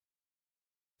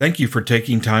Thank you for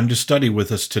taking time to study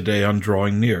with us today on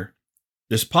Drawing Near.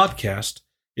 This podcast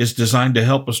is designed to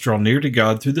help us draw near to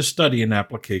God through the study and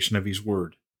application of His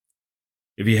Word.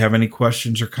 If you have any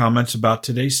questions or comments about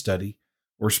today's study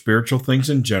or spiritual things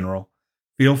in general,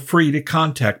 feel free to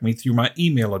contact me through my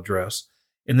email address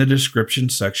in the description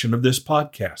section of this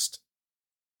podcast.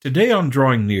 Today on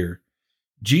Drawing Near,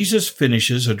 Jesus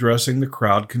finishes addressing the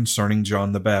crowd concerning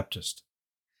John the Baptist,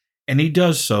 and He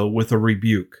does so with a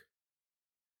rebuke.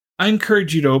 I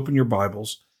encourage you to open your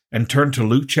Bibles and turn to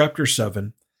Luke chapter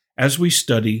 7 as we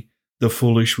study the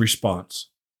foolish response.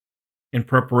 In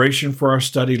preparation for our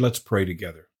study, let's pray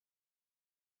together.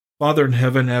 Father in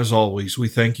heaven, as always, we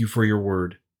thank you for your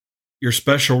word, your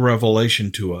special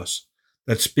revelation to us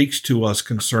that speaks to us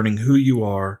concerning who you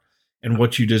are and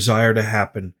what you desire to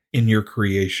happen in your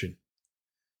creation.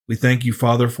 We thank you,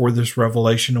 Father, for this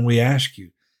revelation, and we ask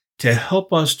you to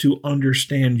help us to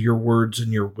understand your words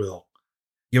and your will.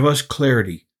 Give us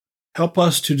clarity. Help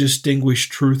us to distinguish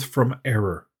truth from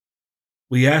error.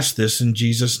 We ask this in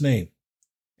Jesus' name.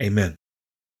 Amen.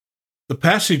 The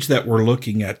passage that we're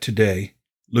looking at today,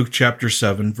 Luke chapter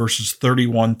 7, verses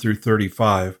 31 through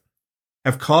 35,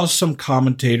 have caused some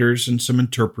commentators and some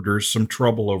interpreters some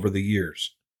trouble over the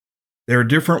years. There are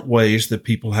different ways that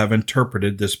people have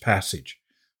interpreted this passage,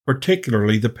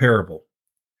 particularly the parable.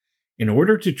 In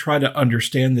order to try to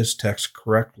understand this text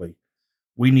correctly,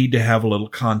 we need to have a little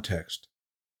context.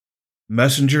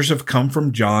 Messengers have come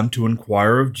from John to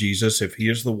inquire of Jesus if he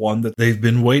is the one that they've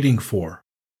been waiting for.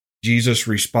 Jesus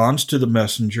responds to the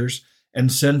messengers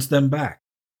and sends them back.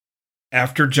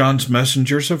 After John's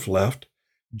messengers have left,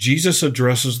 Jesus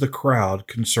addresses the crowd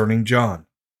concerning John.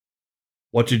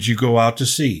 What did you go out to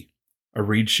see? A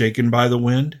reed shaken by the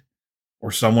wind?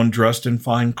 Or someone dressed in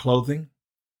fine clothing?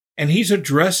 And he's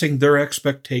addressing their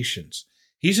expectations.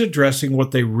 He's addressing what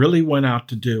they really went out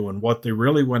to do and what they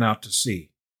really went out to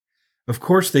see. Of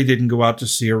course, they didn't go out to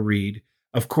see a reed.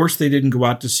 Of course, they didn't go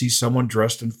out to see someone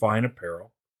dressed in fine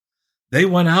apparel. They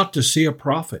went out to see a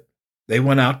prophet. They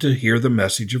went out to hear the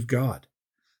message of God.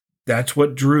 That's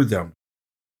what drew them.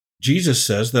 Jesus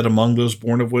says that among those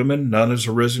born of women, none has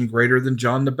arisen greater than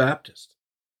John the Baptist.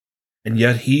 And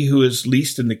yet he who is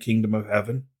least in the kingdom of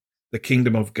heaven, the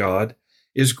kingdom of God,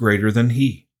 is greater than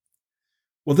he.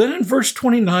 Well, then in verse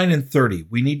 29 and 30,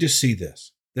 we need to see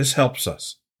this. This helps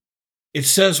us. It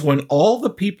says, when all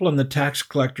the people and the tax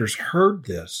collectors heard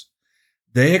this,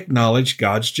 they acknowledged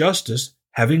God's justice,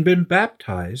 having been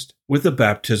baptized with the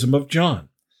baptism of John.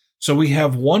 So we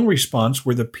have one response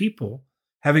where the people,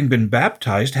 having been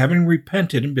baptized, having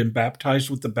repented and been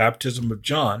baptized with the baptism of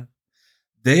John,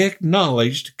 they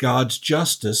acknowledged God's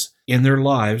justice in their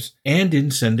lives and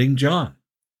in sending John.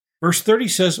 Verse 30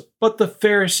 says, but the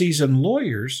Pharisees and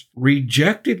lawyers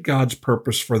rejected God's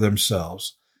purpose for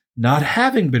themselves, not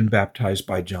having been baptized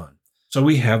by John. So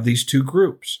we have these two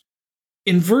groups.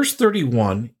 In verse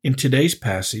 31, in today's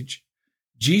passage,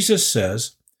 Jesus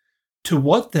says, to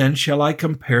what then shall I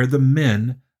compare the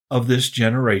men of this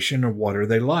generation, or what are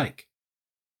they like?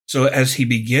 So as he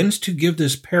begins to give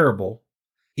this parable,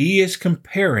 he is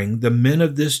comparing the men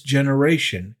of this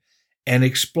generation and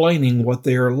explaining what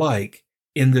they are like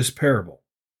in this parable.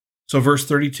 So verse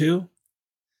 32,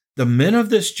 the men of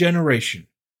this generation,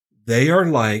 they are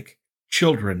like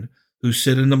children who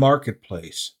sit in the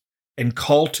marketplace and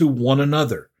call to one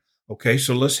another. Okay,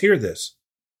 so let's hear this.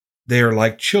 They are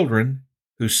like children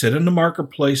who sit in the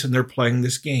marketplace and they're playing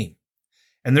this game.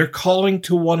 And they're calling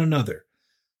to one another.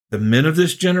 The men of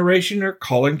this generation are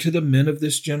calling to the men of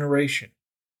this generation.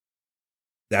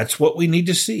 That's what we need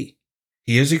to see.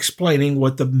 He is explaining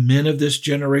what the men of this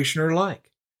generation are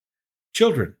like.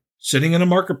 Children sitting in a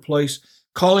marketplace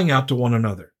calling out to one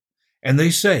another. And they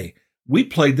say, we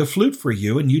played the flute for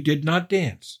you and you did not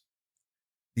dance.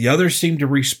 The others seem to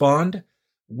respond,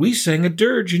 we sang a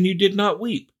dirge and you did not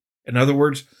weep. In other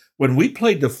words, when we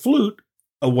played the flute,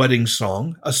 a wedding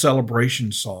song, a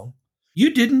celebration song,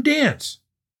 you didn't dance.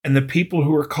 And the people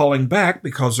who are calling back,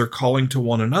 because they're calling to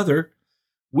one another,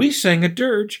 we sang a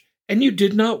dirge and you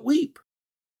did not weep.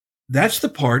 That's the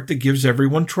part that gives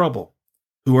everyone trouble.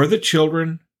 Who are the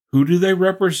children? Who do they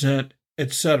represent?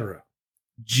 Etc.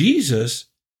 Jesus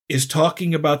is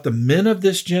talking about the men of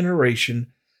this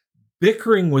generation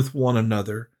bickering with one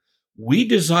another. We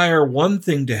desire one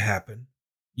thing to happen.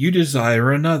 You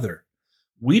desire another.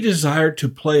 We desire to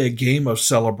play a game of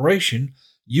celebration.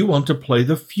 You want to play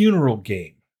the funeral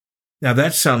game. Now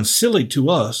that sounds silly to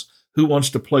us who wants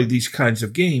to play these kinds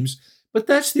of games, but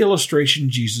that's the illustration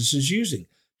Jesus is using.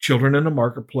 Children in a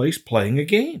marketplace playing a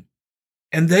game.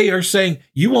 And they are saying,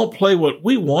 you won't play what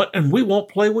we want and we won't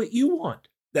play what you want.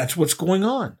 That's what's going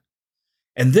on.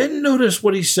 And then notice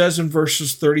what he says in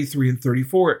verses 33 and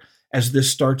 34 as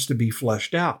this starts to be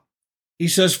fleshed out. He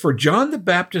says, "For John the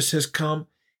Baptist has come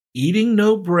eating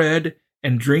no bread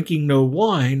and drinking no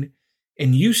wine,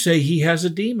 and you say he has a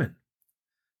demon.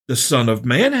 The Son of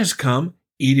Man has come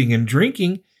eating and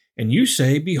drinking, and you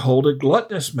say, behold, a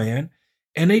gluttonous man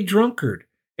and a drunkard,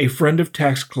 a friend of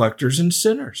tax collectors and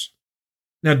sinners."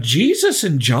 Now, Jesus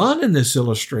and John in this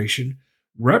illustration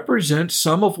represent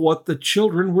some of what the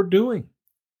children were doing.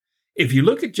 If you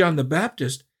look at John the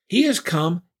Baptist, he has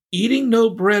come eating no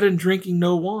bread and drinking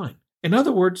no wine. In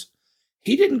other words,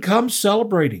 he didn't come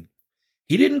celebrating.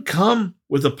 He didn't come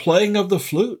with the playing of the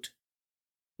flute.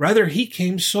 Rather, he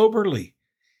came soberly.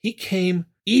 He came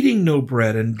eating no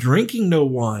bread and drinking no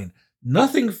wine,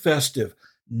 nothing festive,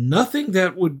 nothing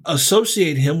that would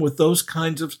associate him with those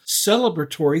kinds of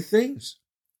celebratory things.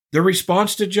 The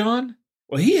response to John?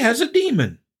 Well, he has a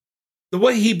demon. The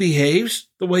way he behaves,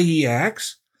 the way he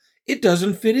acts, it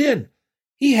doesn't fit in.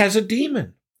 He has a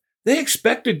demon. They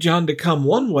expected John to come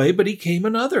one way, but he came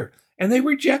another, and they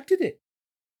rejected it.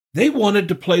 They wanted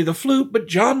to play the flute, but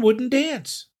John wouldn't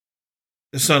dance.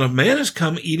 The Son of Man has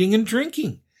come eating and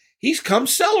drinking. He's come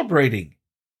celebrating.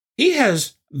 He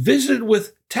has visited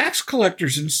with tax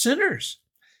collectors and sinners.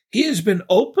 He has been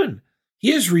open.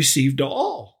 He has received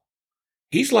all.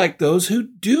 He's like those who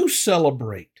do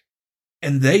celebrate.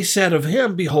 And they said of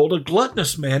him, behold, a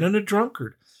gluttonous man and a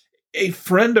drunkard, a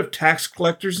friend of tax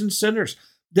collectors and sinners.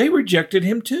 They rejected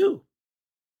him too.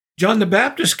 John the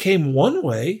Baptist came one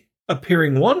way,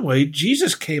 appearing one way.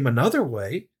 Jesus came another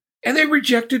way, and they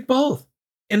rejected both.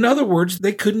 In other words,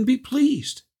 they couldn't be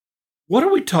pleased. What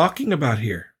are we talking about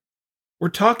here? We're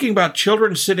talking about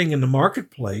children sitting in the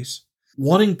marketplace,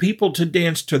 wanting people to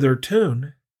dance to their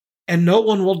tune, and no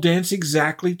one will dance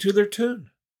exactly to their tune.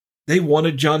 They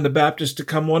wanted John the Baptist to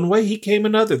come one way, he came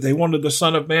another. They wanted the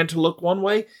Son of Man to look one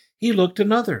way, he looked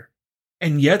another.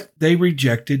 And yet they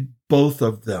rejected both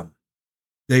of them.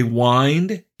 They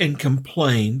whined and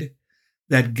complained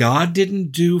that God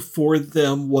didn't do for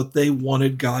them what they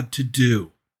wanted God to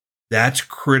do. That's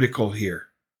critical here.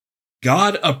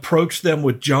 God approached them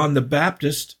with John the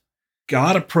Baptist.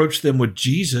 God approached them with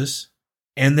Jesus,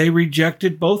 and they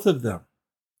rejected both of them.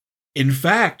 In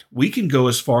fact, we can go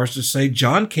as far as to say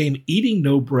John came eating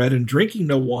no bread and drinking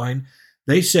no wine.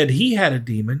 They said he had a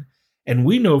demon, and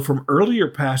we know from earlier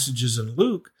passages in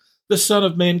Luke, the Son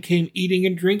of Man came eating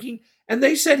and drinking, and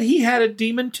they said he had a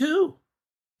demon too.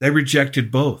 They rejected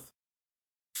both.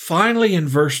 Finally, in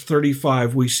verse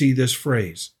 35, we see this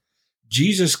phrase.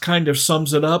 Jesus kind of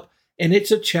sums it up, and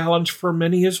it's a challenge for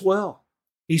many as well.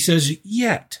 He says,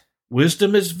 yet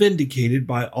wisdom is vindicated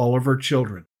by all of her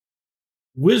children.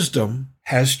 Wisdom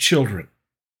has children.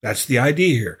 That's the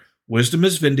idea here. Wisdom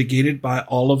is vindicated by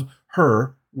all of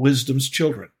her, wisdom's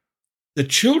children. The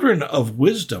children of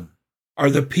wisdom are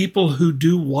the people who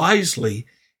do wisely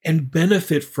and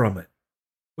benefit from it.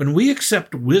 When we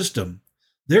accept wisdom,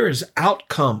 there is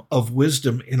outcome of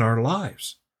wisdom in our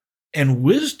lives. And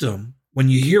wisdom, when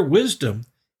you hear wisdom,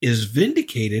 is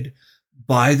vindicated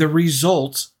by the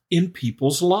results in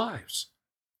people's lives.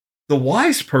 The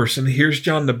wise person hears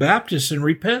John the Baptist and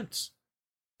repents.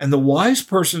 And the wise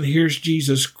person hears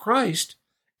Jesus Christ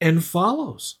and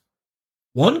follows.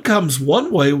 One comes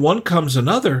one way, one comes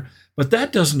another, but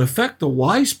that doesn't affect the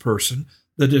wise person,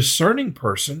 the discerning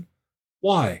person.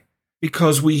 Why?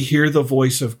 Because we hear the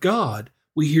voice of God,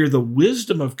 we hear the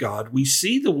wisdom of God, we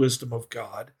see the wisdom of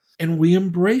God, and we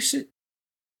embrace it.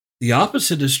 The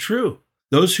opposite is true.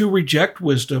 Those who reject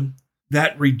wisdom,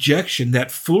 that rejection,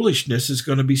 that foolishness is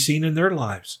going to be seen in their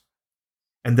lives.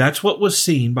 And that's what was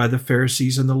seen by the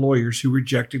Pharisees and the lawyers who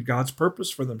rejected God's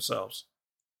purpose for themselves.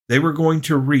 They were going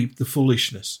to reap the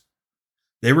foolishness.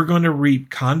 They were going to reap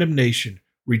condemnation,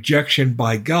 rejection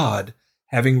by God,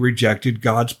 having rejected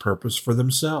God's purpose for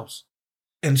themselves.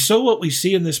 And so what we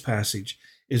see in this passage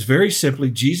is very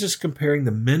simply Jesus comparing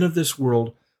the men of this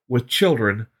world with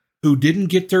children who didn't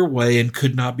get their way and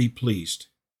could not be pleased.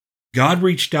 God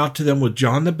reached out to them with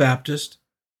John the Baptist,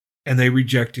 and they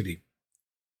rejected him.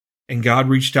 And God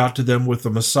reached out to them with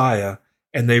the Messiah,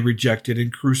 and they rejected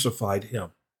and crucified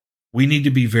him. We need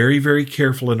to be very, very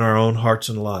careful in our own hearts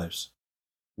and lives.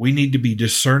 We need to be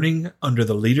discerning under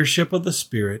the leadership of the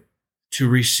Spirit to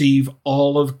receive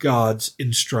all of God's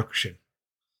instruction,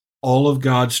 all of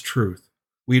God's truth.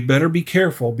 We'd better be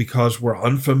careful because we're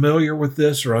unfamiliar with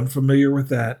this or unfamiliar with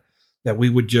that we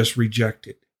would just reject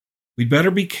it. We'd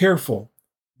better be careful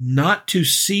not to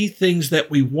see things that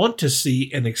we want to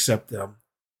see and accept them,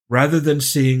 rather than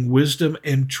seeing wisdom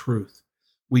and truth.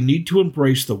 We need to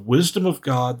embrace the wisdom of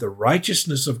God, the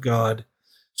righteousness of God,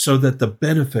 so that the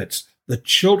benefits, the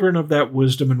children of that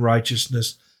wisdom and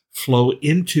righteousness flow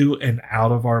into and out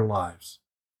of our lives.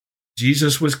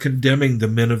 Jesus was condemning the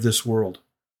men of this world.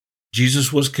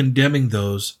 Jesus was condemning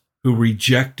those who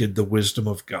rejected the wisdom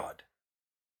of God.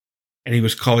 And he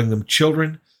was calling them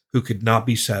children who could not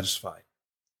be satisfied.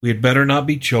 We had better not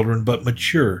be children, but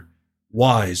mature,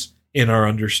 wise in our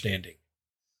understanding.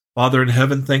 Father in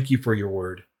heaven, thank you for your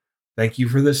word. Thank you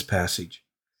for this passage.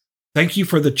 Thank you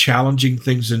for the challenging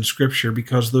things in Scripture,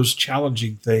 because those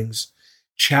challenging things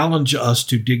challenge us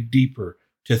to dig deeper,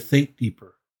 to think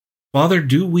deeper. Father,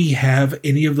 do we have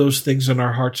any of those things in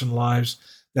our hearts and lives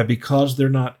that because they're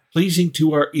not pleasing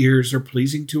to our ears or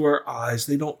pleasing to our eyes,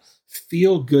 they don't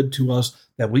feel good to us,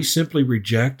 that we simply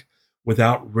reject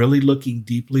without really looking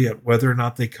deeply at whether or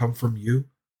not they come from you?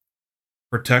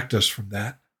 Protect us from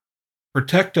that.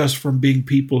 Protect us from being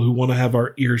people who want to have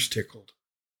our ears tickled.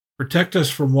 Protect us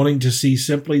from wanting to see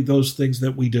simply those things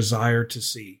that we desire to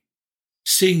see.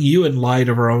 Seeing you in light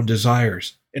of our own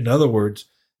desires. In other words,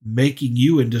 making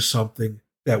you into something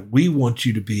that we want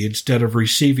you to be instead of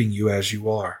receiving you as you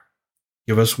are.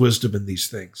 Give us wisdom in these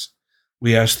things.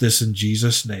 We ask this in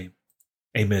Jesus' name.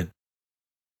 Amen.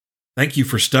 Thank you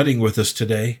for studying with us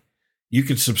today. You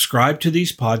can subscribe to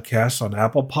these podcasts on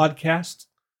Apple Podcasts,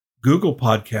 Google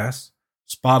Podcasts,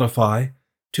 Spotify,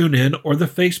 TuneIn, or the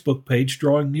Facebook page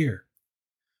Drawing Near.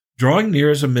 Drawing Near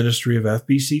is a ministry of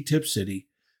FBC Tipp City,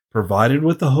 provided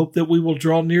with the hope that we will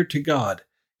draw near to God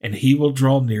and He will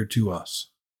draw near to us.